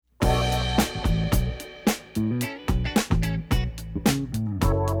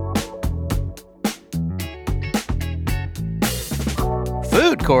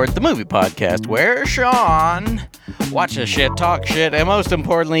Record, the movie podcast where Sean watches shit, talks shit, and most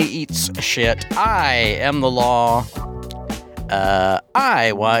importantly, eats shit. I am the law.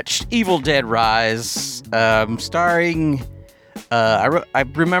 I watched Evil Dead Rise, starring, I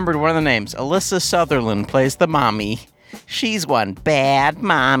remembered one of the names. Alyssa Sutherland plays the mommy. She's one bad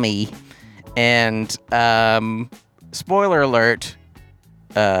mommy. And, spoiler alert,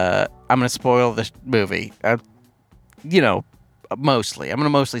 I'm going to spoil the movie. Mostly. I'm going to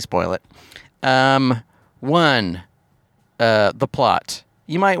mostly spoil it. The plot.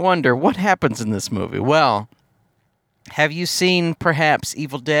 You might wonder, what happens in this movie? Well, have you seen, perhaps,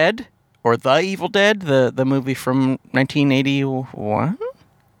 Evil Dead? Or The Evil Dead? The movie from 1981?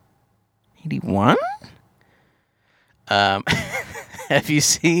 81? Have you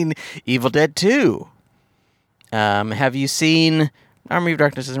seen Evil Dead 2? Have you seen... Army of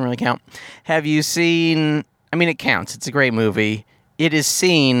Darkness doesn't really count. Have you seen... I mean, it counts. It's a great movie. It is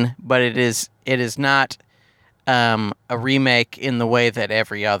seen, but it is not a remake in the way that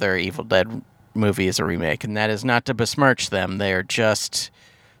every other Evil Dead movie is a remake, and that is not to besmirch them. They are just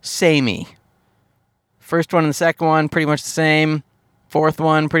samey. First one and the second one, pretty much the same. Fourth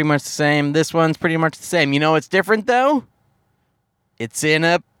one, pretty much the same. This one's pretty much the same. You know what's different, though? It's in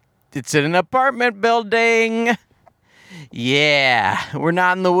an apartment building. Yeah, we're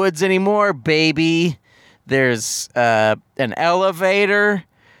not in the woods anymore, baby. There's an elevator.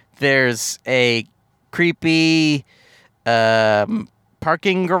 There's a creepy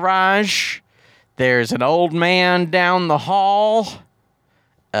parking garage. There's an old man down the hall.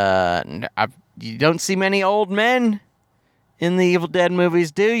 You don't see many old men in the Evil Dead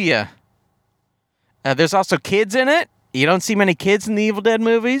movies, do you? There's also kids in it. You don't see many kids in the Evil Dead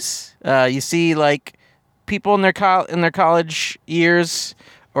movies. You see, like, people in their college years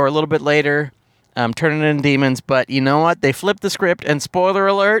or a little bit later turning into demons. But you know what? They flipped the script, and spoiler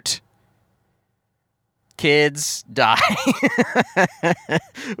alert, kids die.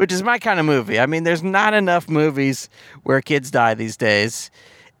 Which is my kind of movie. I mean, there's not enough movies where kids die these days,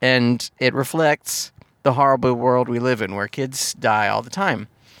 and it reflects the horrible world we live in where kids die all the time.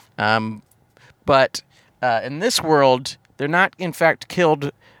 But in this world, they're not, in fact,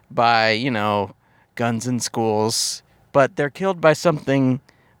 killed by, guns in schools, but they're killed by something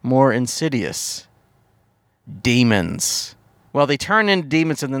more insidious. Demons. Well, they turn into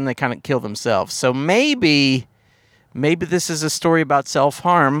demons and then they kind of kill themselves. So maybe this is a story about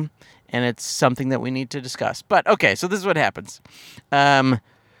self-harm, and it's something that we need to discuss. But, okay, so this is what happens. A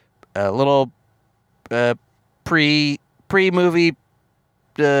little pre-movie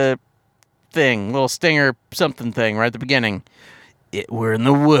thing, little stinger something thing right at the beginning. We're in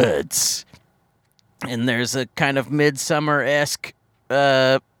the woods, and there's a kind of midsummer-esque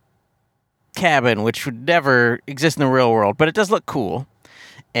cabin, which would never exist in the real world, but it does look cool.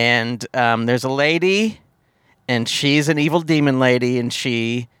 And there's a lady, and she's an evil demon lady, and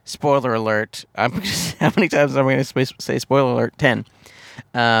she, spoiler alert, how many times am I going to say spoiler alert? 10.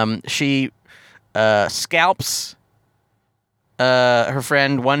 She scalps her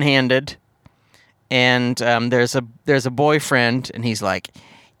friend one-handed, and there's a boyfriend, and he's like,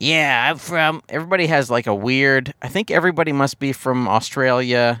 yeah, I'm from... Everybody has like a weird... I think everybody must be from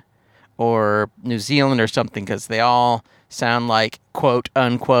Australia or New Zealand or something, because they all sound like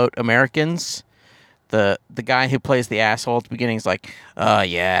quote-unquote Americans. The guy who plays the asshole at the beginning is like,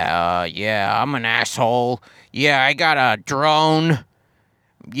 yeah, I'm an asshole. Yeah, I got a drone.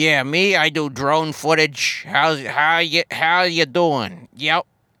 Yeah, me, I do drone footage. How you doing? Yep.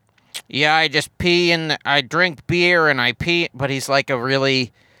 Yeah, I just pee and I drink beer and I pee. But he's like a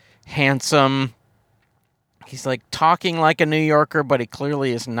really handsome... He's like talking like a New Yorker, but he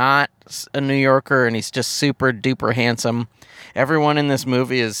clearly is not a New Yorker, and he's just super duper handsome. Everyone in this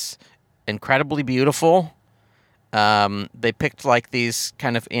movie is incredibly beautiful. They picked like these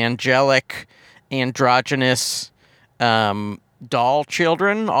kind of angelic, androgynous doll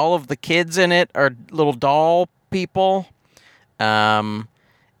children. All of the kids in it are little doll people.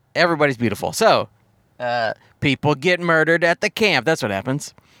 Everybody's beautiful. So, people get murdered at the camp. That's what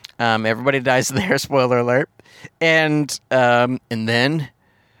happens. Everybody dies there, spoiler alert. And then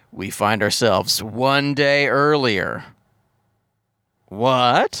we find ourselves one day earlier.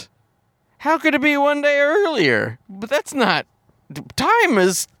 What? How could it be one day earlier? But that's not... Time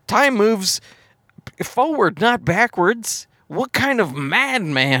moves forward, not backwards. What kind of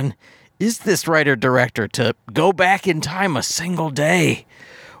madman is this writer-director to go back in time a single day?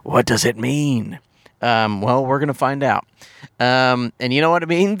 What does it mean? Well, we're going to find out. And you know what it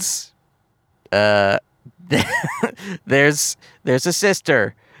means? There's a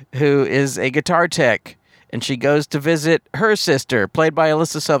sister who is a guitar tech, and she goes to visit her sister, played by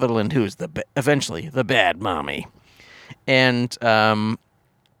Alyssa Sutherland, who's eventually the bad mommy. And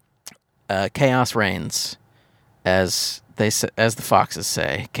chaos reigns, as the foxes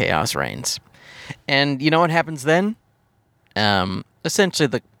say. Chaos reigns, and you know what happens then? Essentially,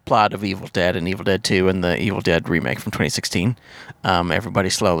 the plot of Evil Dead and Evil Dead 2 and the Evil Dead remake from 2016. Everybody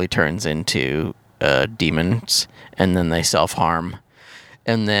slowly turns into demons, and then they self-harm.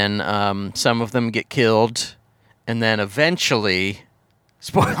 And then some of them get killed, and then eventually,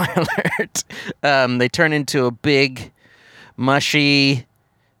 spoiler alert, they turn into a big, mushy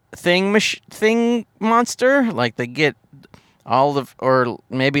thing monster. Like they get or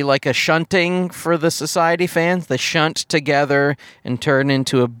maybe like a shunting for the Society fans. They shunt together and turn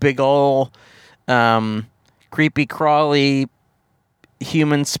into a big ol' creepy crawly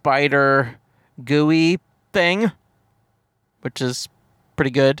human spider gooey thing, which is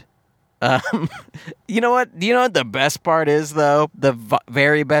pretty good. You know what? Do you know what the best part is, though? The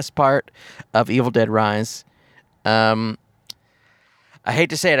very best part of Evil Dead Rise? I hate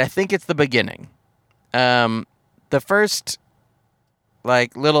to say it. I think it's the beginning. The first,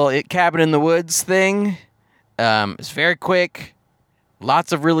 little cabin in the woods thing is very quick.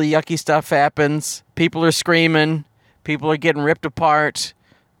 Lots of really yucky stuff happens. People are screaming. People are getting ripped apart.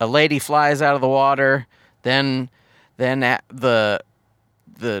 A lady flies out of the water. Then the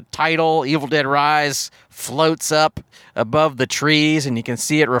title, Evil Dead Rise, floats up above the trees, and you can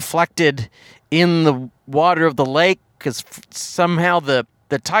see it reflected in the water of the lake, because somehow the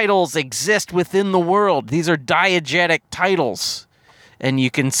titles exist within the world. These are diegetic titles, and you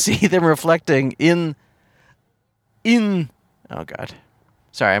can see them reflecting in oh god.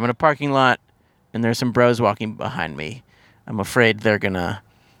 Sorry, I'm in a parking lot, and there's some bros walking behind me. I'm afraid they're gonna,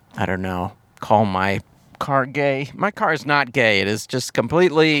 I don't know, call my car gay. My car is not gay. It is just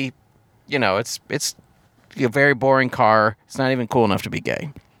completely, it's a very boring car. It's not even cool enough to be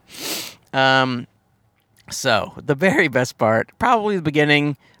gay. So the very best part, probably the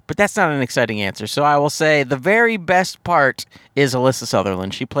beginning, but that's not an exciting answer. So I will say the very best part is Alyssa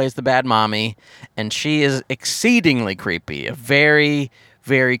Sutherland. She plays the bad mommy, and she is exceedingly creepy. A very,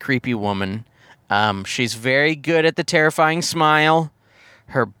 very creepy woman. She's very good at the terrifying smile.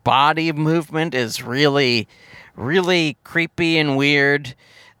 Her body movement is really, really creepy and weird.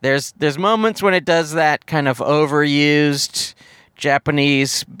 There's moments when it does that kind of overused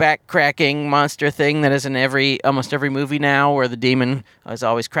Japanese back-cracking monster thing that is in almost every movie now, where the demon is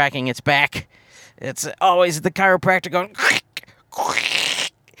always cracking its back. It's always the chiropractor going,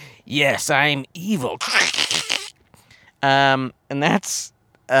 yes, I'm evil. And that's,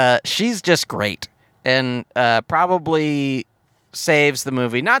 she's just great, and probably saves the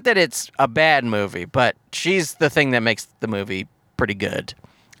movie. Not that it's a bad movie, but she's the thing that makes the movie pretty good,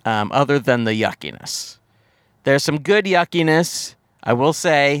 other than the yuckiness. There's some good yuckiness, I will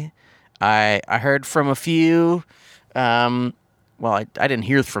say. I heard from a few, I didn't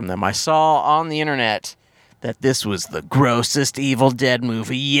hear from them. I saw on the internet that this was the grossest Evil Dead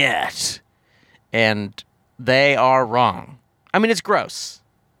movie yet. And they are wrong. I mean, it's gross.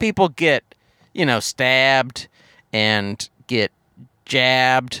 People get, stabbed and get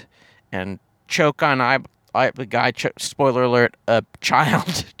jabbed and choke on the guy, spoiler alert, a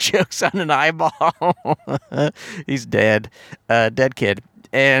child chokes on an eyeball. He's dead. Dead kid.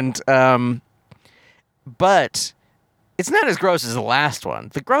 And, but it's not as gross as the last one.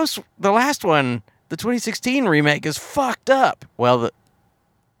 The last one, the 2016 remake, is fucked up. Well,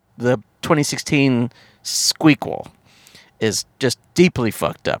 the 2016 squeakquel is just deeply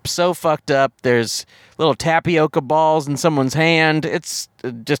fucked up. So fucked up, there's little tapioca balls in someone's hand. It's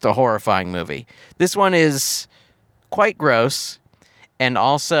just a horrifying movie. This one is quite gross, and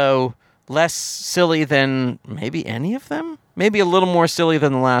also less silly than maybe any of them. Maybe a little more silly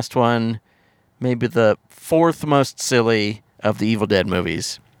than the last one. Maybe the fourth most silly of the Evil Dead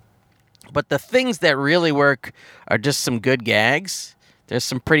movies. But the things that really work are just some good gags. There's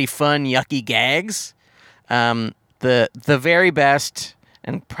some pretty fun, yucky gags. The very best,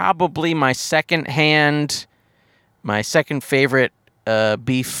 and probably my second favorite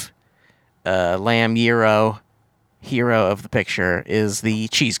beef lamb hero of the picture is the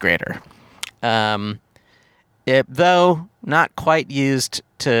cheese grater. Though not quite used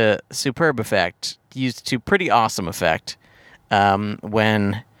to superb effect, used to pretty awesome effect.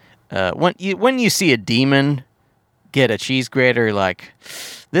 When you see a demon get a cheese grater, you're like,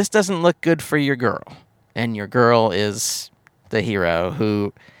 this doesn't look good for your girl. And your girl is the hero,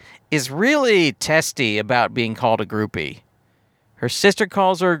 who is really testy about being called a groupie. Her sister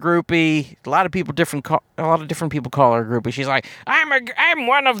calls her a groupie. A lot of different people call her a groupie. She's like, I'm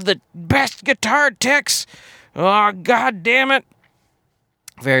one of the best guitar techs. Oh, God damn it.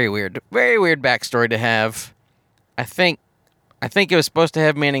 Very weird backstory to have. I think it was supposed to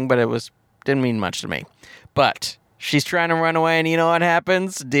have meaning, but didn't mean much to me. But she's trying to run away, and you know what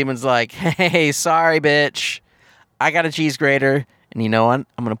happens? Demon's like, hey, sorry, bitch. I got a cheese grater, and you know what?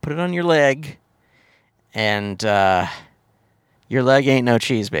 I'm going to put it on your leg, and your leg ain't no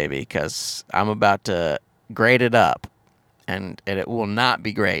cheese, baby, because I'm about to grate it up, and it will not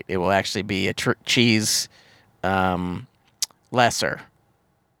be great. It will actually be a cheese lesser.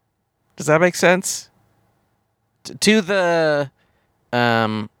 Does that make sense? To the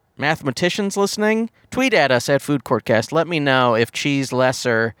mathematicians listening, tweet at us at FoodCourtcast. Let me know if cheese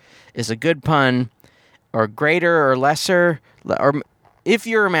lesser is a good pun, or greater or lesser, or if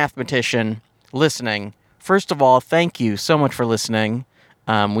you're a mathematician listening. First of all, thank you so much for listening.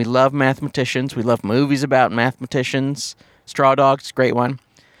 We love mathematicians. We love movies about mathematicians. Straw Dogs, great one.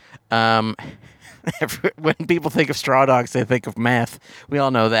 When people think of Straw Dogs, they think of math. We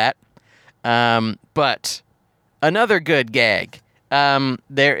all know that. But another good gag.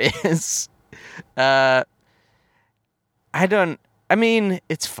 There is. It's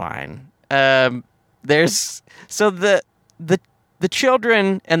fine. There's the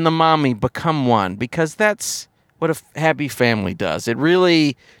children and the mommy become one, because that's what a happy family does. It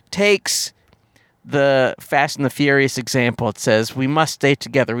really takes the Fast and the Furious example. It says, we must stay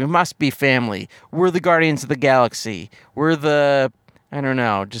together. We must be family. We're the Guardians of the Galaxy. We're sort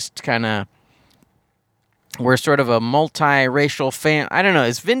of a multiracial I don't know.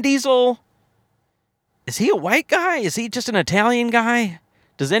 Is Vin Diesel, is he a white guy? Is he just an Italian guy?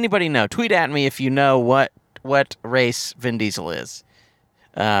 Does anybody know? Tweet at me if you know what race Vin Diesel is.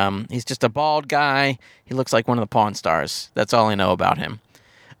 He's just a bald guy. He looks like one of the Pawn Stars. That's all I know about him.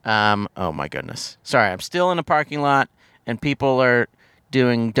 Oh my goodness. Sorry, I'm still in a parking lot, and people are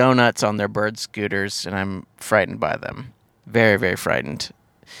doing donuts on their bird scooters, and I'm frightened by them. Very, very frightened.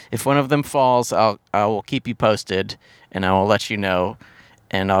 If one of them falls, I will keep you posted, and I will let you know,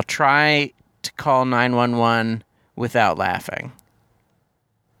 and I'll try to call 911 without laughing.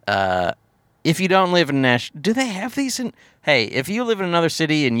 If you don't live in Nashville, do they have these in? Hey, if you live in another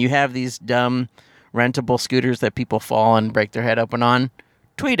city and you have these dumb rentable scooters that people fall and break their head open on,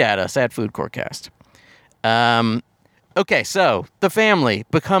 tweet at us at FoodCourtcast. Okay, so the family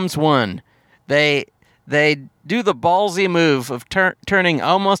becomes one. They do the ballsy move of turning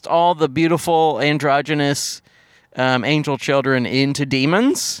almost all the beautiful androgynous angel children into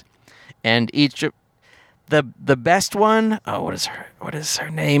demons, and each the best one. Oh, what is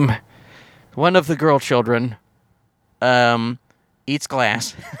her name? One of the girl children eats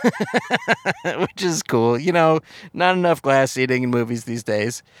glass, which is cool. You know, not enough glass eating in movies these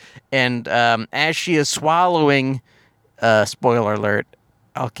days. And as she is swallowing, spoiler alert,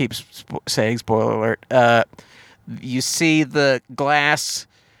 I'll keep saying spoiler alert, you see the glass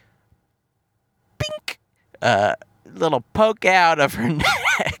pink, little poke out of her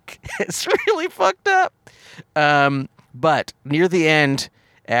neck. It's really fucked up. But near the end,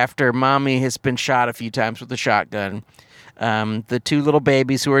 after mommy has been shot a few times with a shotgun, the two little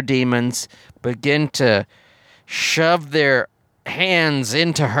babies who are demons begin to shove their hands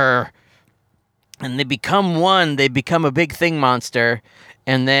into her, and they become one. They become a big thing monster,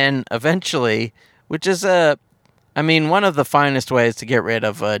 and then eventually, which is one of the finest ways to get rid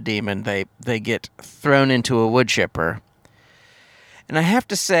of a demon, they get thrown into a wood chipper. And I have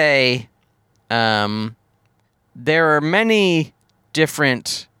to say, there are many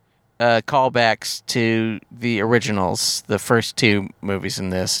different callbacks to the originals, the first two movies in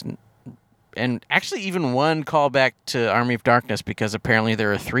this, and actually even one callback to Army of Darkness, because apparently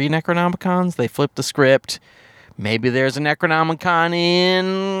there are 3 Necronomicons. They flipped the script. Maybe there's a Necronomicon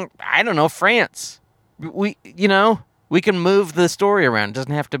in, I don't know, France. We can move the story around. It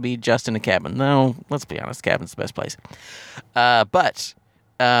doesn't have to be just in a cabin. No, let's be honest, cabin's the best place. But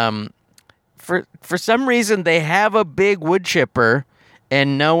for some reason, they have a big wood chipper,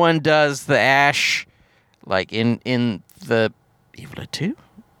 and no one does the ash, like in the Evil Dead 2?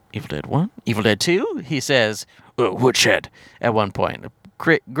 Evil Dead 1? Evil Dead 2? He says, woodshed, at one point.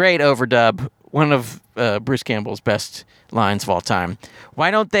 Great overdub. One of Bruce Campbell's best lines of all time.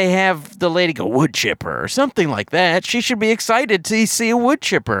 Why don't they have the lady go wood chipper or something like that? She should be excited to see a wood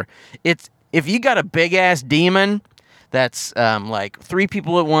chipper. If you got a big-ass demon that's like 3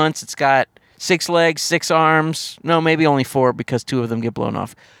 people at once, it's got 6 legs, 6 arms. No, maybe only 4 because 2 of them get blown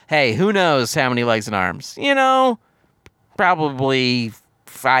off. Hey, who knows how many legs and arms? Probably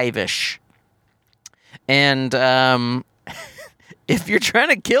 5-ish. And if you're trying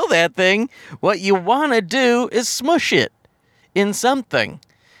to kill that thing, what you want to do is smush it in something.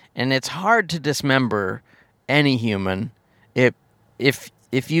 And it's hard to dismember any human.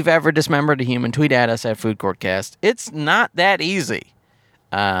 If you've ever dismembered a human, tweet at us at FoodCourtCast. It's not that easy.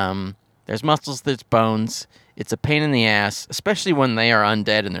 There's muscles, there's bones. It's a pain in the ass, especially when they are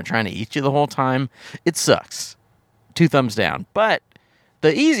undead and they're trying to eat you the whole time. It sucks. 2 thumbs down. But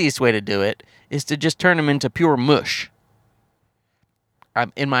the easiest way to do it is to just turn them into pure mush.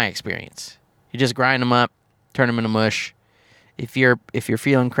 In my experience, you just grind them up, turn them into mush. If you're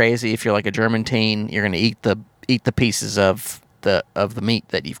feeling crazy, if you're like a German teen, you're gonna eat the pieces of the meat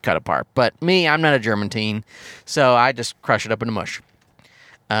that you've cut apart. But me, I'm not a German teen, so I just crush it up into mush.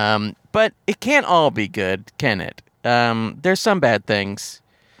 But it can't all be good, can it? There's some bad things.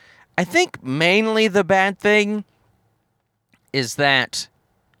 I think mainly the bad thing is that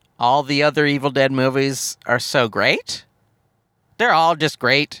all the other Evil Dead movies are so great. They're all just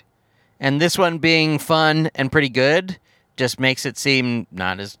great. And this one being fun and pretty good just makes it seem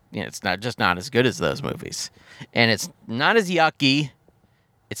it's not as good as those movies. And it's not as yucky.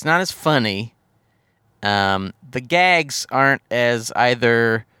 It's not as funny. The gags aren't as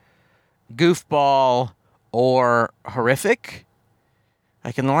either goofball or horrific.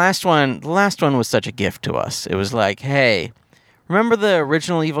 Like in the last one was such a gift to us. It was like, hey, remember the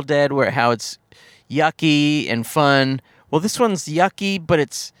original Evil Dead where how it's yucky and fun? Well, this one's yucky, but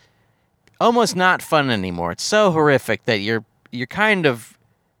it's almost not fun anymore. It's so horrific that you're kind of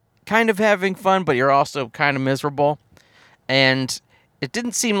having fun, but you're also kind of miserable. And it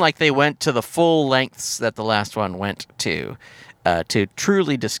didn't seem like they went to the full lengths that the last one went to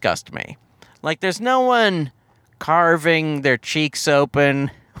truly disgust me. Like, there's no one carving their cheeks open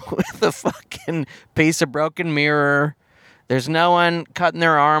with a fucking piece of broken mirror. There's no one cutting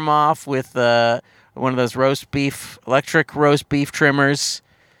their arm off with one of those electric roast beef trimmers.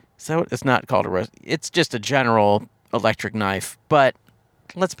 So it's not called a roast. It's just a general electric knife. But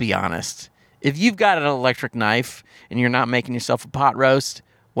let's be honest. If you've got an electric knife and you're not making yourself a pot roast,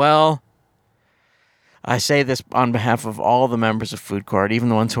 well, I say this on behalf of all the members of Food Court, even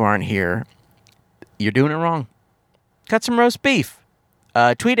the ones who aren't here. You're doing it wrong. Cut some roast beef.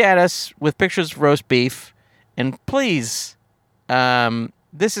 Tweet at us with pictures of roast beef. And please,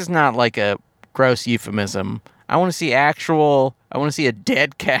 this is not like a gross euphemism. I want to see a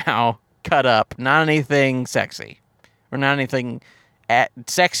dead cow cut up, not anything sexy. Or not anything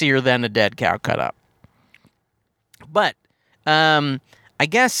sexier than a dead cow cut up. But, I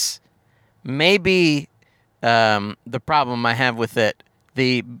guess maybe the problem I have with it,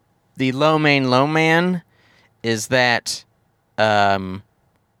 the low man, is that I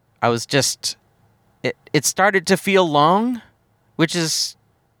was just... It started to feel long, which is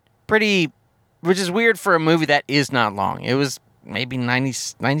weird for a movie that is not long. It was maybe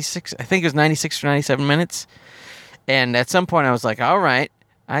 96, I think it was 96 or 97 minutes. And at some point I was like, all right,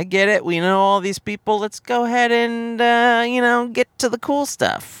 I get it. We know all these people. Let's go ahead and, get to the cool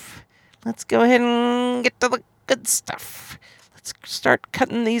stuff. Let's go ahead and get to the good stuff. Let's start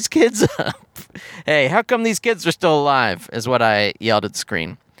cutting these kids up. Hey, how come these kids are still alive is what I yelled at the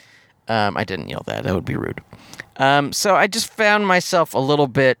screen. I didn't yell that. That would be rude. So I just found myself a little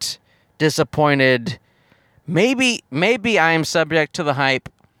bit disappointed. Maybe I am subject to the hype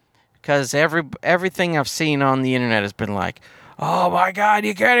because everything I've seen on the internet has been like, oh my God,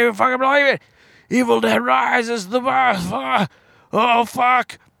 you can't even fucking believe it. Evil Dead Rise is the best. Oh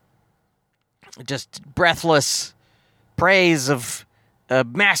fuck. Just breathless praise of a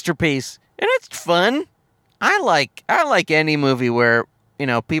masterpiece. And it's fun. I like any movie where,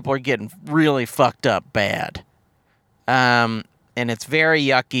 people are getting really fucked up bad. And it's very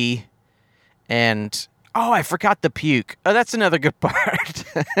yucky. And, oh, I forgot the puke. Oh, that's another good part.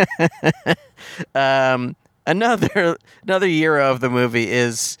 Another hero of the movie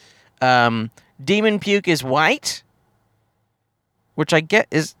is demon puke is white, which I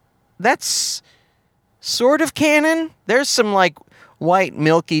get that's sort of canon. There's some, like, white,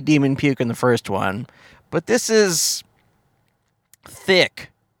 milky demon puke in the first one. But this is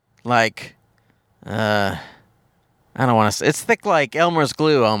thick, like, I don't want to say, it's thick like Elmer's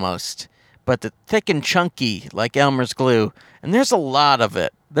glue almost, but thick and chunky like Elmer's glue, and there's a lot of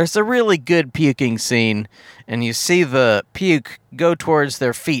it. There's a really good puking scene, and you see the puke go towards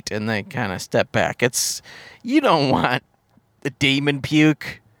their feet, and they kind of step back. You don't want the demon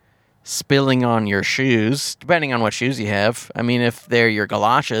puke spilling on your shoes, depending on what shoes you have. I mean, if they're your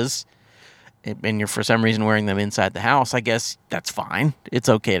galoshes, and you're for some reason wearing them inside the house, I guess that's fine. It's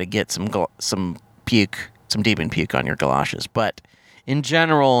okay to get some puke, some demon puke on your galoshes. But in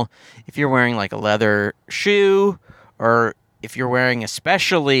general, if you're wearing like a leather shoe or if you're wearing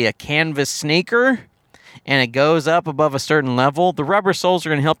especially a canvas sneaker and it goes up above a certain level, the rubber soles are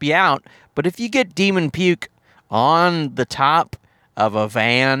going to help you out. But if you get demon puke on the top of a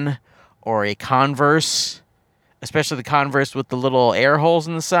Van or a Converse, especially the Converse with the little air holes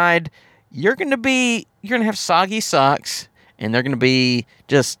in the side, you're going to have soggy socks, and they're going to be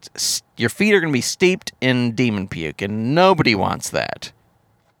your feet are going to be steeped in demon puke, and nobody wants that.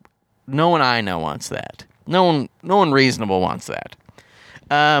 No one I know wants that. No one reasonable wants that.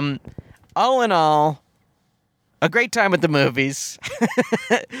 All in all, a great time at the movies.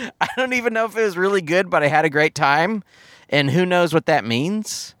 I don't even know if it was really good, but I had a great time, and who knows what that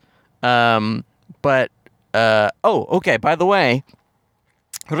means. Okay, by the way,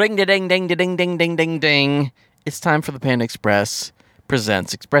 ring-a-ding-ding-ding-ding-ding-ding-ding. It's time for the Panda Express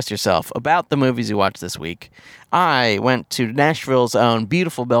presents Express Yourself about the movies you watched this week. I went to Nashville's own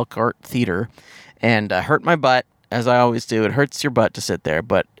beautiful Belcourt Theater and hurt my butt, as I always do. It hurts your butt to sit there,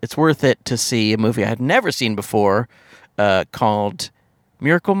 but it's worth it to see a movie I had never seen before called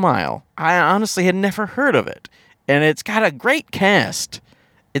Miracle Mile. I honestly had never heard of it, and it's got a great cast.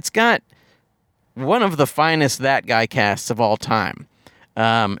 It's got one of the finest That Guy casts of all time.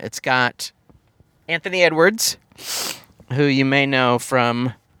 It's got Anthony Edwards, who you may know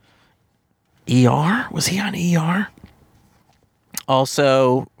from ER. Was he on ER?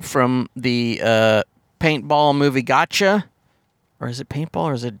 Also from the paintball movie Gotcha. Or is it paintball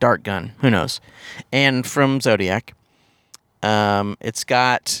or is it dart gun? Who knows? And from Zodiac. It's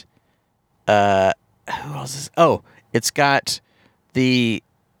got... who else is... Oh, it's got the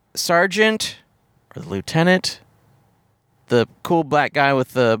sergeant or the lieutenant, the cool black guy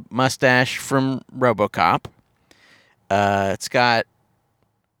with the mustache from RoboCop. It's got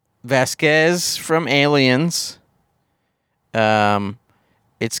Vasquez from Aliens.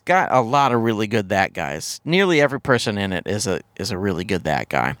 It's got a lot of really good That Guys. Nearly every person in it is a really good That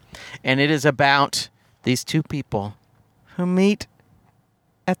Guy. And it is about these two people who meet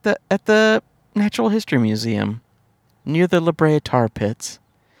at the Natural History Museum near the La Brea Tar Pits.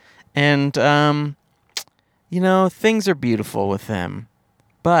 And things are beautiful with them.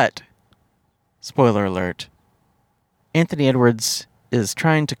 But spoiler alert, Anthony Edwards is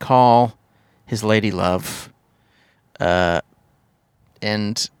trying to call his lady love, and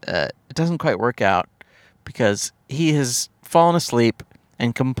it doesn't quite work out because he has fallen asleep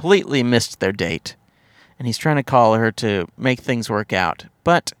and completely missed their date, and he's trying to call her to make things work out.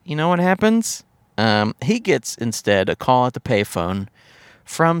 But you know what happens? He gets instead a call at the payphone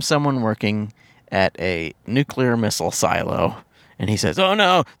from someone working at a nuclear missile silo, and he says, "Oh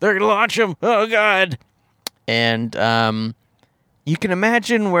no, they're gonna launch them! Oh God!" And you can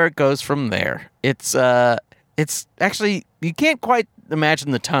imagine where it goes from there. It's actually, you can't quite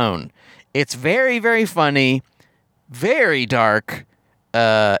imagine the tone. It's very, very funny, very dark,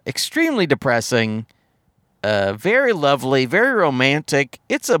 extremely depressing, very lovely, very romantic.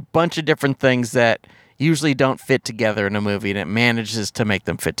 It's a bunch of different things that usually don't fit together in a movie, and it manages to make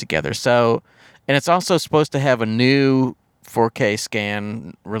them fit together. So, and it's also supposed to have a new 4K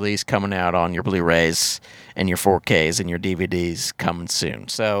scan release coming out on your Blu-rays and your 4Ks and your DVDs coming soon.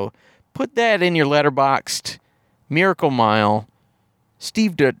 So put that in your letterboxd. Miracle Mile,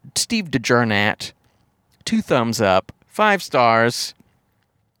 Steve DeJarnat, 2 thumbs up, 5 stars.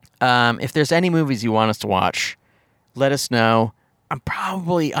 If there's any movies you want us to watch, let us know. I'm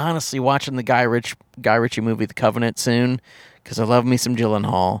probably honestly watching the Guy Ritchie movie The Covenant soon, because I love me some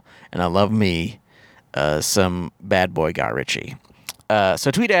Gyllenhaal and I love me some bad boy Guy Ritchie.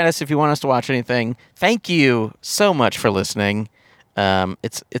 So tweet at us if you want us to watch anything. Thank you so much for listening.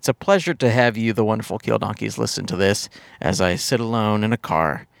 It's a pleasure to have you, the wonderful Kill Donkeys, listen to this as I sit alone in a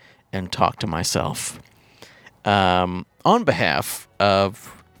car and talk to myself. On behalf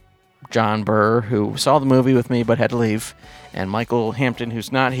of John Burr, who saw the movie with me but had to leave, and Michael Hampton,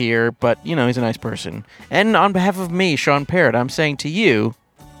 who's not here, but, he's a nice person, and on behalf of me, Sean Parrott, I'm saying to you,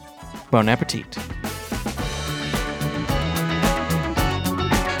 bon appetit.